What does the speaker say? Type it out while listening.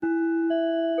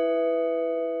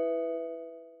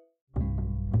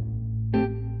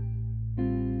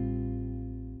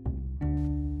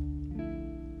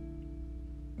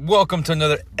Welcome to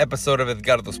another episode of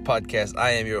Edgardo's podcast.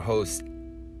 I am your host,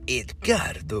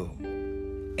 Edgardo,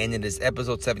 and it is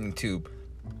episode 72.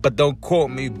 But don't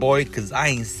quote me, boy, because I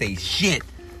ain't say shit.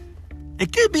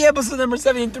 It could be episode number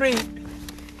 73.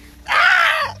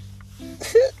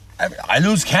 I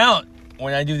lose count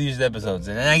when I do these episodes,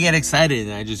 and then I get excited,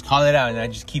 and I just call it out, and I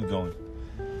just keep going.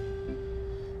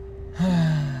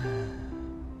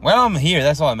 Well, I'm here.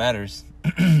 That's all that matters.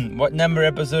 What number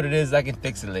episode it is, I can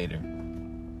fix it later.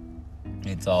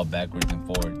 It's all backwards and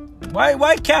forward.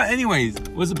 Why count anyways?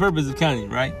 What's the purpose of counting,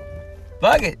 right?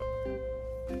 Fuck it.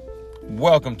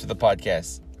 Welcome to the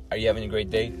podcast. Are you having a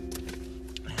great day?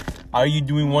 Are you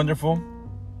doing wonderful?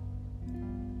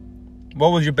 What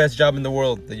was your best job in the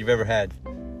world that you've ever had?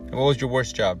 And what was your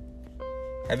worst job?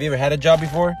 Have you ever had a job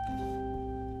before?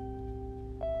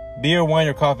 Beer, wine,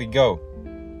 or coffee, go.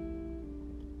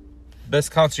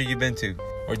 Best concert you've been to?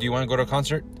 Or do you want to go to a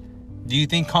concert? Do you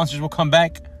think concerts will come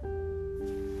back?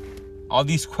 All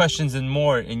these questions and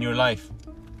more in your life.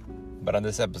 But on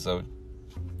this episode,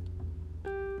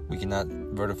 we cannot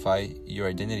verify your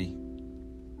identity.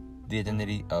 The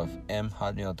identity of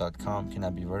mhotmail.com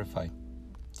cannot be verified.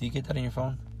 Do you get that on your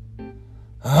phone?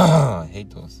 I hate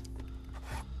those.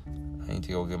 I need to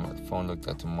go get my phone looked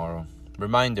at tomorrow.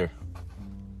 Reminder.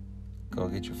 Go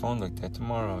get your phone looked at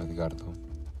tomorrow, Edgardo.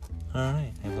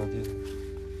 Alright, I will do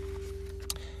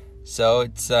that. So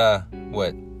it's,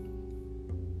 what?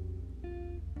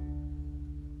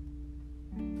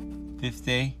 5th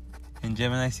day in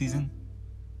Gemini season?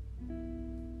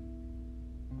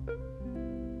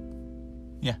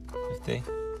 Yeah, 5th day.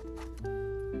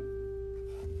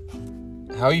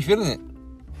 How are you feeling it?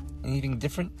 Anything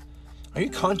different? Are you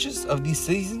conscious of these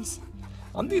seasons?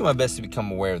 I'm doing my best to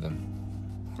become aware of them.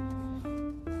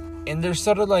 And they're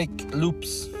sort of like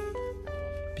loops.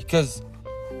 Because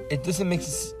it doesn't make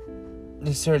us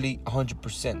necessarily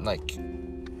 100% like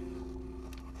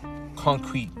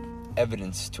concrete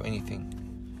evidence to anything.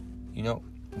 You know,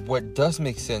 what does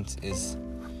make sense is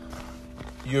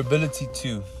your ability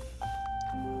to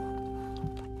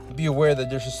be aware that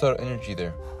there's a subtle energy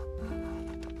there.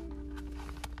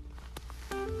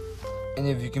 And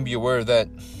if you can be aware of that,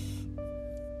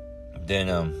 then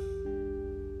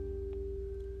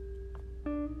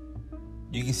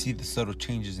you can see the subtle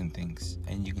changes in things,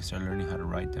 and you can start learning how to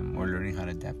write them or learning how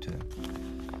to adapt to them.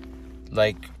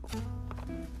 Like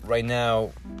right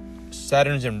now,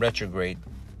 Saturn's in retrograde,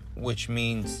 which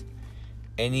means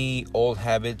any old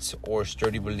habits or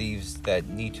sturdy beliefs that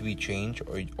need to be changed,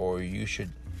 or you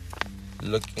should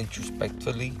look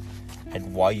introspectively at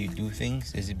why you do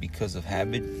things. Is it because of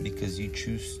habit? Because you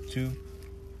choose to?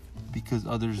 Because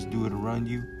others do it around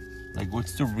you? Like,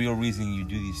 what's the real reason you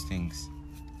do these things?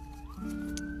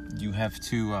 You have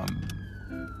to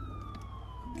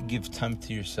give time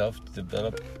to yourself to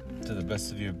develop to the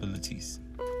best of your abilities.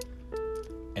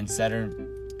 And Saturn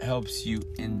helps you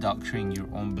indoctrinate your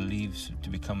own beliefs to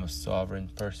become a sovereign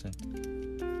person.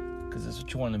 Because that's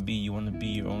what you want to be. You want to be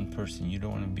your own person. You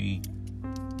don't want to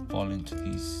fall into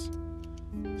these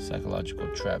psychological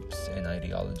traps and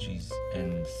ideologies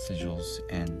and sigils.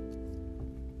 And,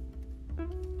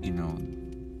 you know,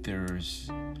 there's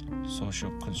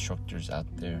social constructors out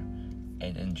there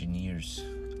and engineers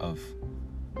of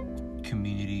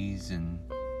communities and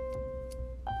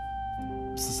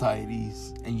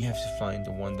societies, and you have to find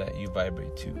the one that you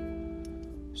vibrate to.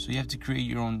 So you have to create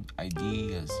your own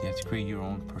ideas, you have to create your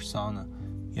own persona,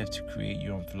 you have to create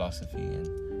your own philosophy, and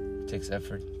it takes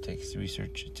effort, it takes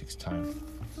research, it takes time.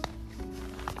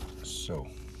 So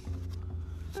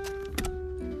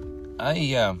I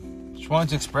just wanted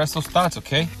to express those thoughts,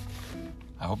 okay?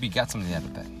 I hope you got something out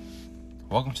of that.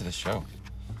 Welcome to the show.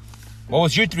 What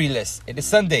was your 3 list? It is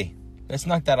Sunday. Let's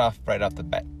knock that off right off the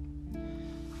bat.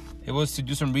 It was to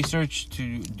do some research,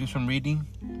 to do some reading,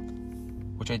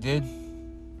 which I did,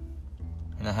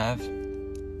 and I have.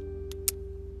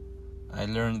 I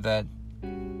learned that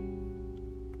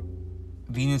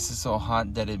Venus is so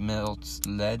hot that it melts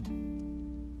lead,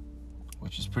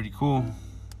 which is pretty cool.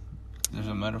 There's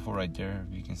a metaphor right there,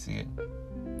 if you can see it.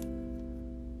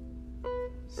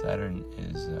 Saturn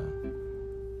is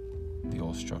the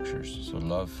old structures, so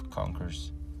love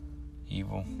conquers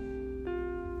evil.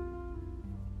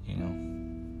 You know,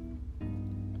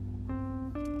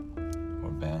 or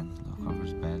bad. Love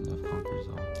conquers bad. Love conquers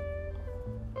all.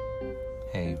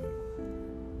 Hey,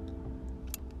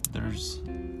 there's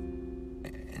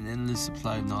an endless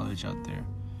supply of knowledge out there.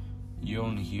 You're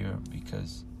only here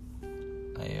because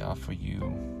I offer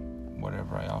you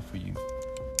whatever I offer you,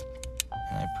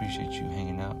 and I appreciate you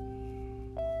hanging out.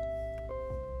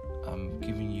 I'm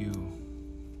giving you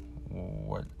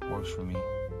what works for me.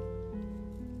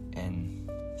 And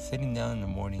sitting down in the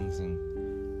mornings and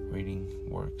reading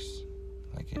works.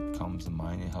 Like, it calms the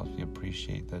mind. It helps me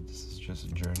appreciate that this is just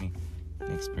a journey,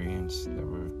 an experience that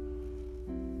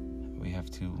we have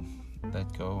to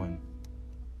let go and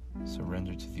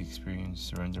surrender to the experience,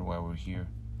 surrender why we're here,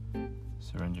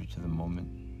 surrender to the moment.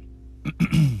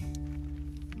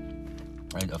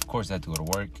 Right, of course I have to go to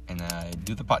work and I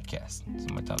do the podcast. It's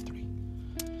my top 3.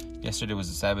 Yesterday was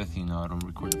the Sabbath. I don't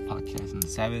record the podcast on the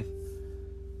Sabbath.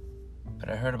 But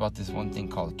I heard about this one thing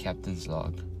called Captain's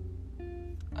Log.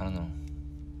 I don't know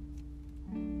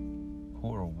who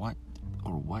or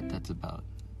what that's about.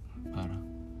 But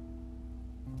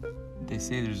they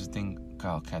say there's a thing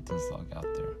called Captain's Log out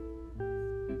there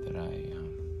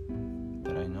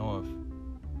that I know of.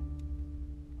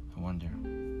 I wonder.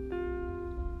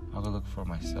 I'll go look for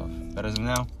myself. But as of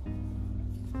now,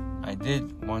 I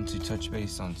did want to touch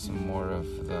base on some more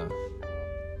of the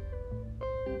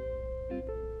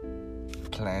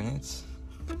planets,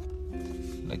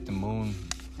 like the moon.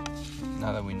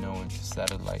 Now that we know it's a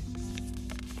satellite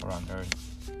around Earth,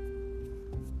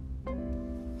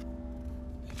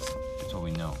 it's what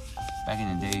we know. Back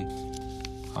in the day,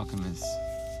 alchemists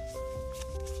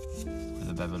or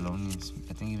the Babylonians,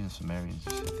 I think even the Sumerians,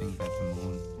 used to think that the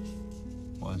moon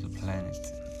was a planet.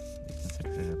 They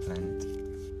considered it a planet.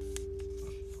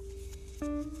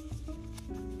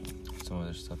 Some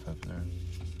other stuff I've learned.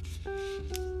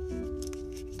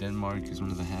 Denmark is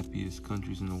one of the happiest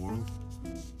countries in the world.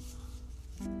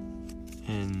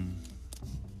 And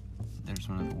there's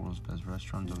one of the world's best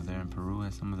restaurants over there. And Peru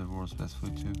has some of the world's best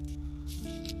food too.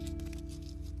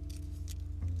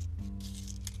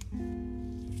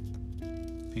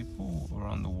 People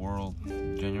around the world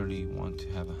generally want to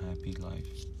have a happy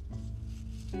life.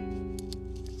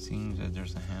 It seems that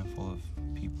there's a handful of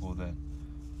people that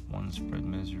want to spread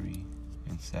misery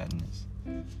and sadness.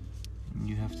 And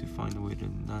you have to find a way to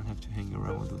not have to hang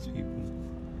around with those people.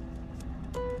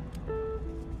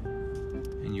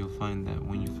 And you'll find that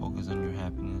when you focus on your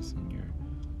happiness and your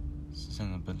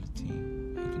sustainability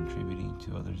and contributing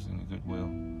to others in a good will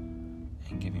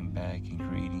and giving back and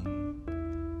creating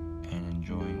and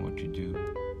enjoying what you do,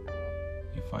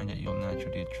 you find that you'll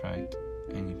naturally attract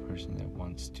any person that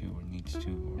wants to or needs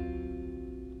to or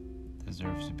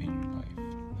deserves to be in your life.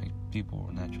 Like, people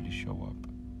will naturally show up.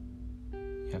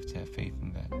 You have to have faith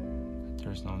in that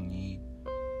there's no need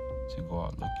to go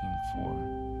out looking for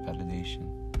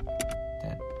validation.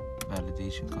 That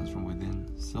validation comes from within.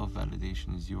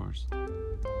 Self-validation is yours.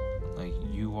 Like,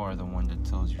 you are the one that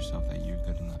tells yourself that you're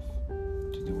good enough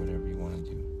to do whatever you want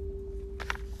to do.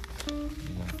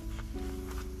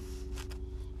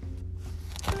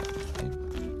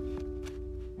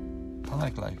 I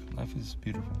like life. Life is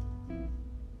beautiful. It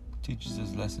teaches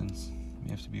us lessons. We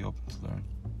have to be open to learn.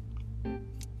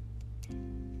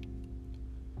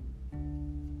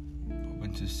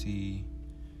 Open to see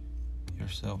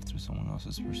yourself through someone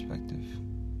else's perspective.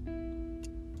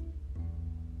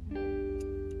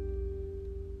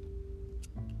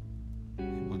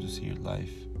 Able to see your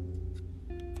life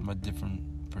from a different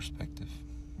perspective.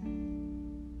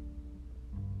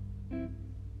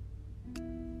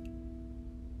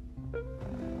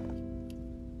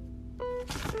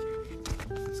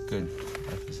 It's good.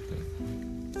 Life is good.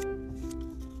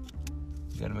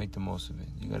 You gotta make the most of it.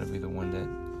 You gotta be the one that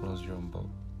rows your own boat.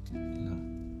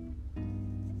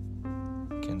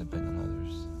 Can't depend on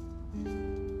others.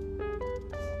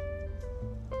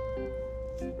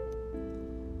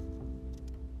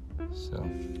 So,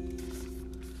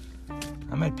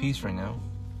 I'm at peace right now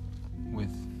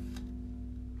with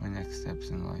my next steps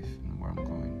in life and where I'm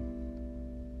going.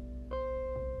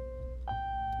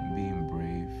 I'm being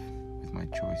brave with my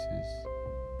choices,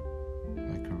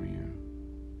 my career,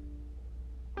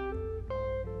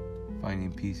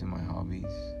 finding peace in my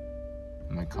hobbies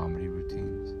and my comedy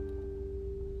routines.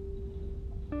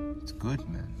 It's good,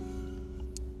 man.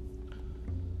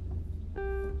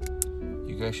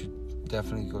 You guys should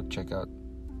definitely go check out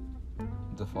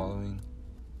the following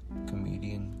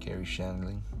comedian: Gary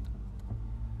Shandling,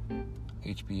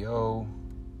 HBO,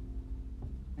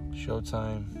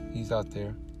 Showtime. He's out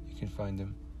there. You can find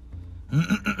him.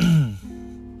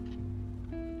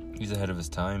 He's ahead of his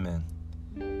time, man.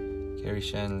 Gary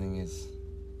Shandling is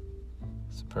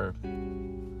superb.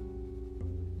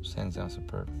 Just hands down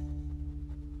superb.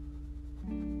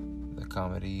 The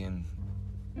comedy and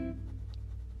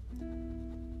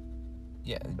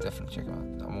yeah, definitely check him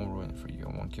out. I won't ruin it for you.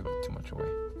 I won't give it too much away.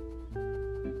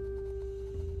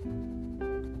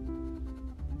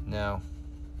 Now,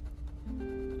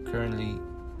 currently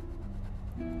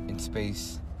in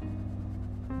space,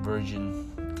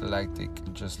 Virgin Galactic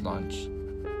just launched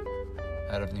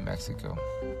out of New Mexico.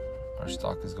 Our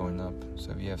stock is going up.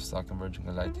 So if you have stock in Virgin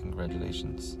Galactic,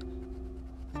 congratulations.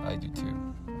 I do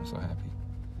too. I'm so happy.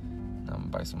 Now I'm gonna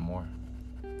buy some more.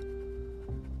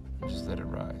 Just let it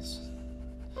rise.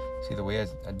 See, the way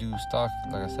I do stock,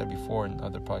 like I said before in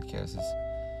other podcasts, is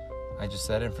I just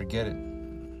set it and forget it.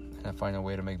 And I find a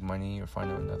way to make money or find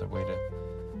another way to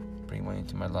bring money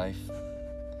into my life.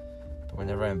 But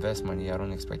whenever I invest money, I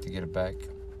don't expect to get it back.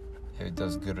 If it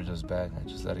does good or does bad, I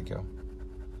just let it go.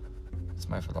 It's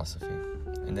my philosophy.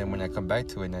 And then when I come back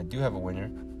to it and I do have a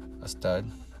winner, a stud,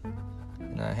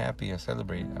 and I'm happy, I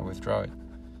celebrate, I withdraw it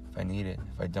if I need it.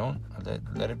 If I don't, I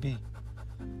let it be.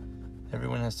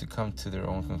 Everyone has to come to their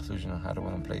own conclusion on how to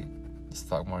want to play the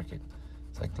stock market.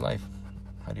 It's like life.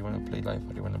 How do you want to play life? How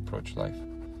do you want to approach life?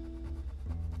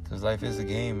 Because life is a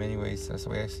game anyways. That's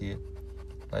the way I see it.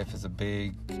 Life is a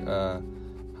big, how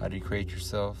do you create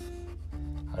yourself?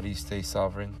 How do you stay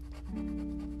sovereign?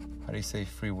 How do you stay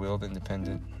free-willed,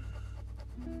 independent?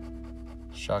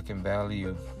 Shock and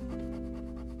value.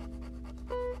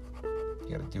 You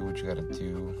gotta do what you gotta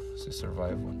do. It's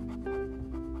survival.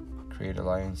 Create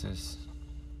alliances.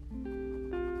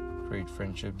 Create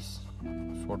friendships.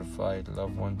 Fortify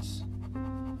loved ones.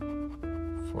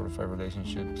 Fortify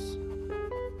relationships.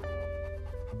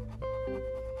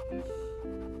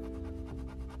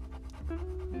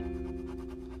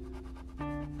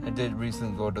 I did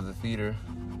recently go to the theater.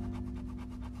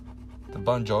 The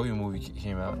Bon Jovi movie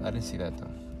came out. I didn't see that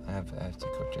though. I have to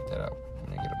go check that out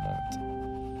when I get a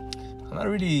moment. I'm not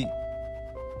really.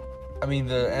 I mean,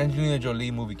 the Angelina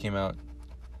Jolie movie came out.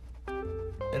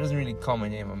 It doesn't really call my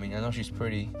name. I mean, I know she's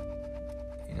pretty.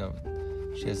 You know,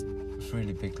 she has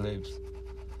really big lips,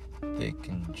 thick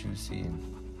and juicy, and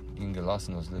you can get lost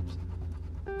in those lips.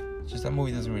 It's just that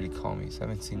movie doesn't really call me, so I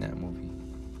haven't seen that movie.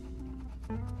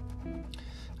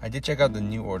 I did check out The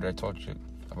New Order. I told you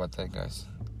about that, guys.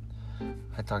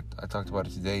 I talked about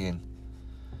it today, and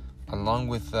along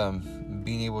with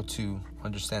being able to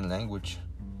understand language,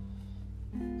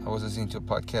 I was listening to a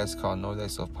podcast called Know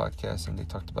Thyself Podcast, and they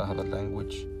talked about how the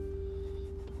language,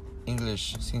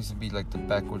 English, seems to be like the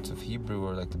backwards of Hebrew,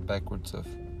 or like the backwards of,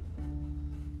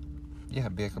 be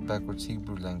like a backwards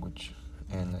Hebrew language,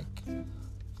 and like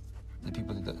the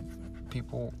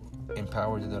people in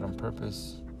power did that on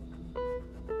purpose.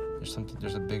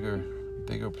 There's a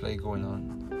bigger play going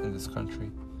on in this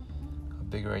country, a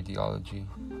bigger ideology.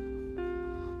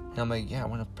 And I'm like, I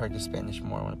want to practice Spanish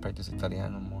more. I want to practice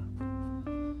Italiano more.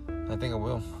 And I think I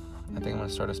will. I think I'm gonna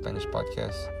start a Spanish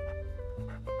podcast.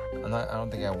 I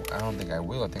don't think I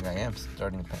will. I think I am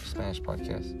starting a Spanish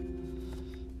podcast.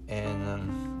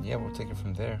 And we'll take it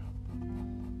from there.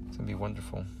 It's gonna be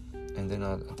wonderful. And then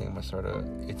I think I'm gonna start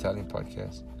an Italian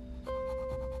podcast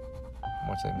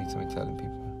once I meet some Italian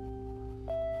people.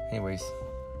 Anyways,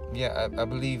 I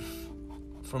believe,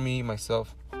 for me,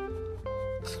 myself,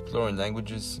 exploring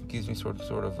languages gives me sort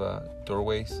of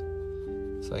doorways.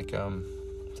 It's like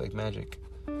magic.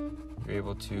 You're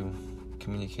able to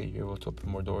communicate. You're able to open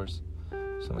more doors. So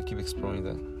I'm gonna keep exploring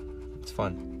that. It's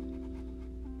fun.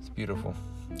 It's beautiful.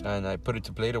 And I put it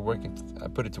to play to work. I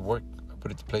put it to work. I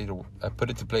put it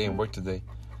to play and work today.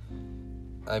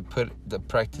 I put the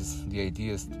practice, the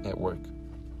ideas at work.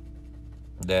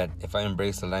 That if I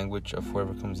embrace the language of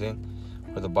whoever comes in,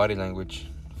 or the body language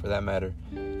for that matter,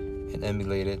 and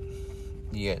emulate it,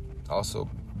 yet also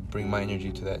bring my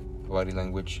energy to that body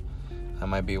language, I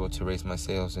might be able to raise my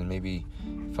sales and maybe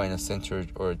find a center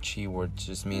or a chi where it's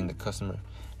just me and the customer.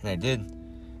 And I did,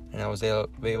 and I was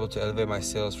able to elevate my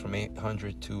sales from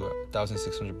 $800 to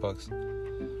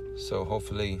 $1,600. So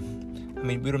hopefully, I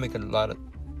mean, we don't make a lot of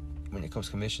when it comes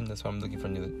to commission. That's why I'm looking for a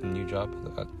new job.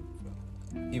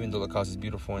 Even though the cost is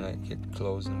beautiful and I get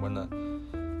clothes and whatnot,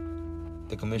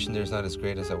 the commission there is not as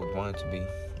great as I would want it to be,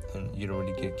 and you don't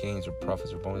really get gains or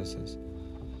profits or bonuses,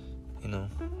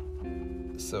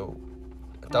 So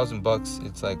 $1,000,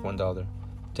 it's like $1.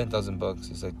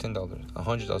 $10,000, it's like $10.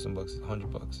 $100,000 is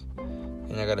 $100,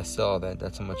 and I gotta sell all that.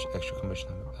 That's how much extra commission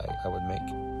I would make.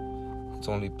 It's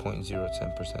only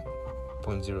 0.010%,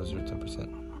 0.0010%,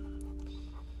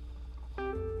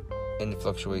 and it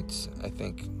fluctuates, I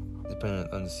think, depending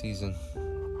on the season.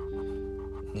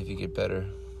 And if you get better,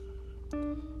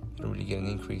 you don't really get an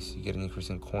increase. You get an increase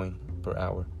in coin per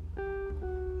hour,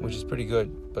 which is pretty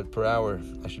good. But per hour,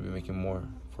 I should be making more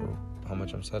for how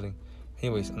much I'm selling.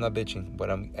 Anyways, I'm not bitching, but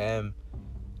I am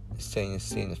saying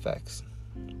the facts.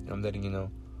 And I'm letting you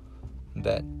know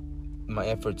that my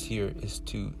efforts here is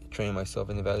to train myself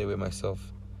and evaluate myself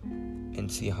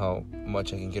and see how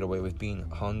much I can get away with being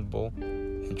humble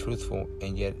and truthful,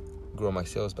 and yet grow my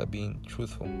sales by being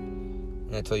truthful.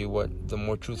 And I tell you what, the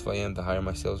more truthful I am, the higher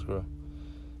my sales grow.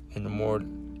 And the more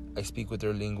I speak with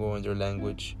their lingo and their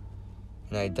language,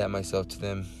 and I adapt myself to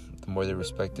them, the more they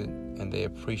respect it and they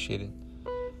appreciate it,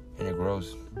 and it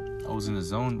grows. I was in the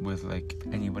zone with like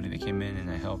anybody that came in and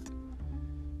I helped.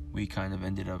 We kind of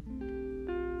ended up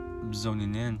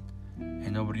zoning in,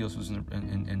 and nobody else was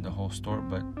in the whole store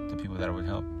but the people that I would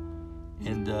help.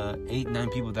 And the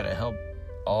 8-9 people that I helped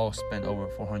all spent over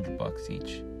 $400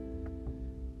 each.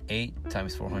 8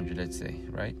 times 400, let's say,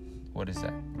 right? What is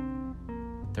that?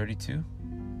 32,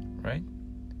 right?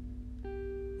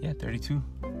 Yeah, 32.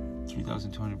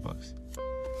 $3,200.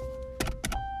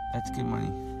 That's good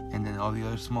money. And then all the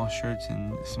other small shirts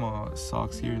and small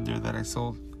socks here and there that I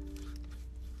sold,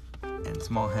 and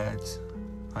small hats.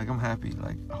 Like, I'm happy.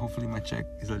 Like, hopefully my check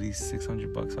is at least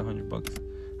 $600, $100.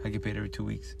 I get paid every 2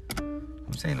 weeks.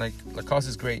 I'm saying, like, Lacoste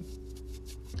is great.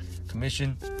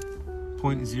 Commission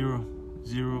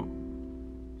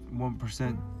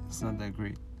 0.001%. It's not that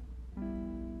great,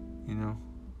 you know.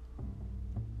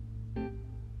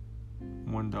 $1,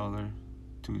 $2,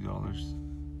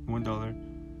 $1,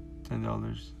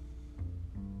 $10,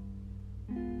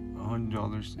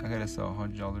 $100. I gotta sell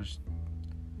 $100.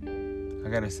 I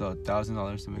gotta sell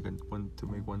 $1,000 to make $1.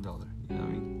 You know what I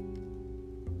mean?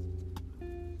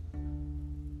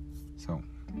 So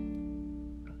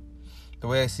the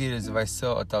way I see it is, if I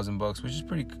sell $1,000, which is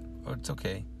it's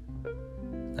okay.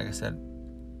 Like I said,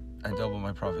 I double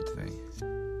my profit today.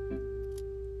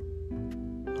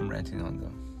 I'm ranting on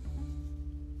though.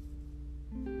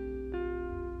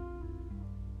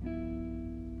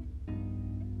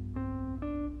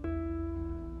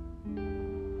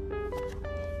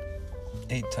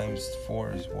 Eight times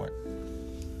 4 is what?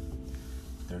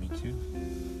 32.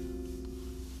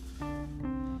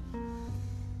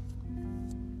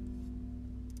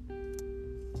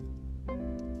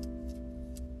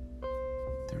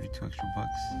 $32 extra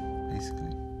bucks,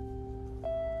 basically.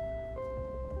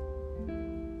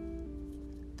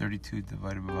 32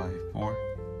 divided by 4.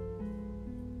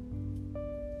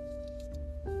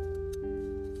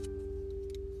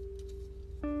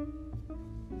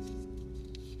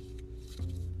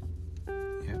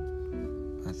 Yep,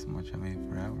 that's how much I made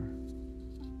per hour.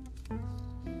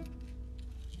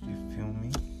 You feel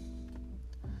me?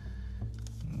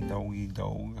 Doggy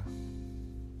dog.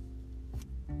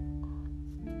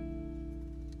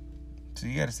 So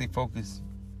you gotta stay focused.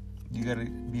 You gotta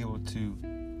be able to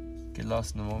get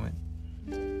lost in the moment.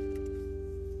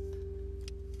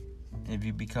 And if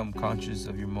you become conscious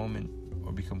of your moment,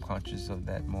 or become conscious of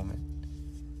that moment,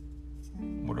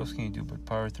 what else can you do but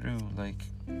power through? Like,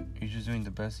 you're just doing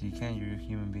the best you can. You're a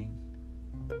human being,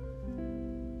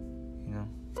 you know.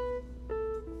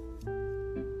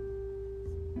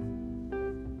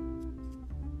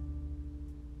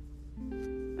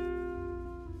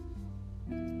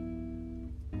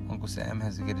 Uncle Sam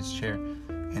has to get his share.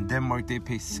 In Denmark, they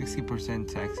pay 60%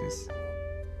 taxes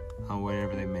on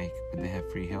whatever they make. But they have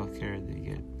free healthcare. They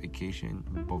get vacation,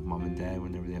 both mom and dad,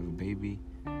 whenever they have a baby.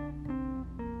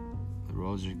 The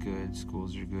roads are good.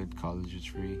 Schools are good. College is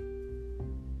free.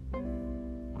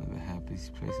 One of the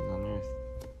happiest places on earth.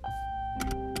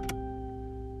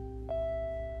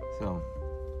 So,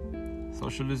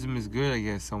 socialism is good, I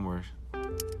guess, somewhere.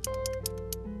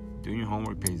 Doing your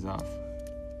homework pays off.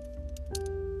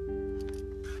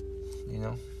 You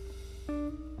know?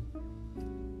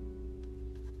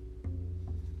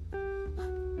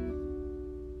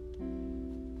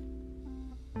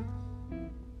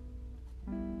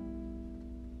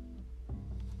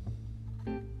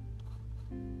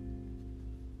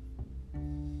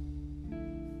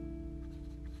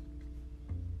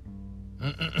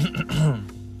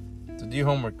 So do your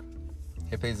homework.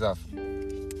 It pays off.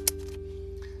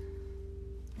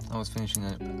 I was finishing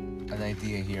an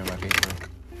idea here on my paper,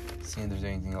 seeing if there's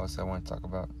anything else I want to talk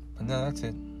about. But no, that's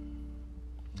it.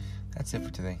 That's it for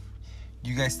today.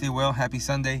 You guys stay well. Happy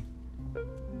Sunday.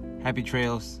 Happy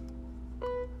trails.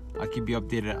 I'll keep you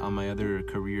updated on my other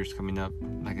careers coming up.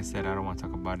 Like I said, I don't want to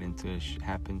talk about it until it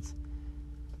happens.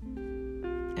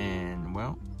 And,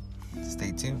 well,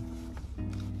 stay tuned.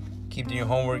 Keep doing your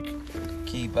homework.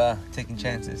 Keep taking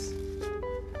chances.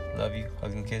 Love you.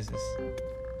 Hugs and kisses.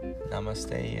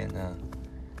 Namaste. And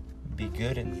be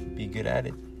good and be good at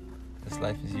it. This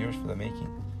life is yours for the making.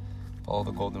 Follow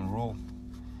the golden rule.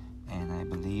 And I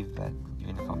believe that you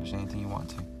can accomplish anything you want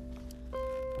to.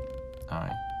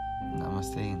 Alright.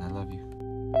 Namaste and I love you.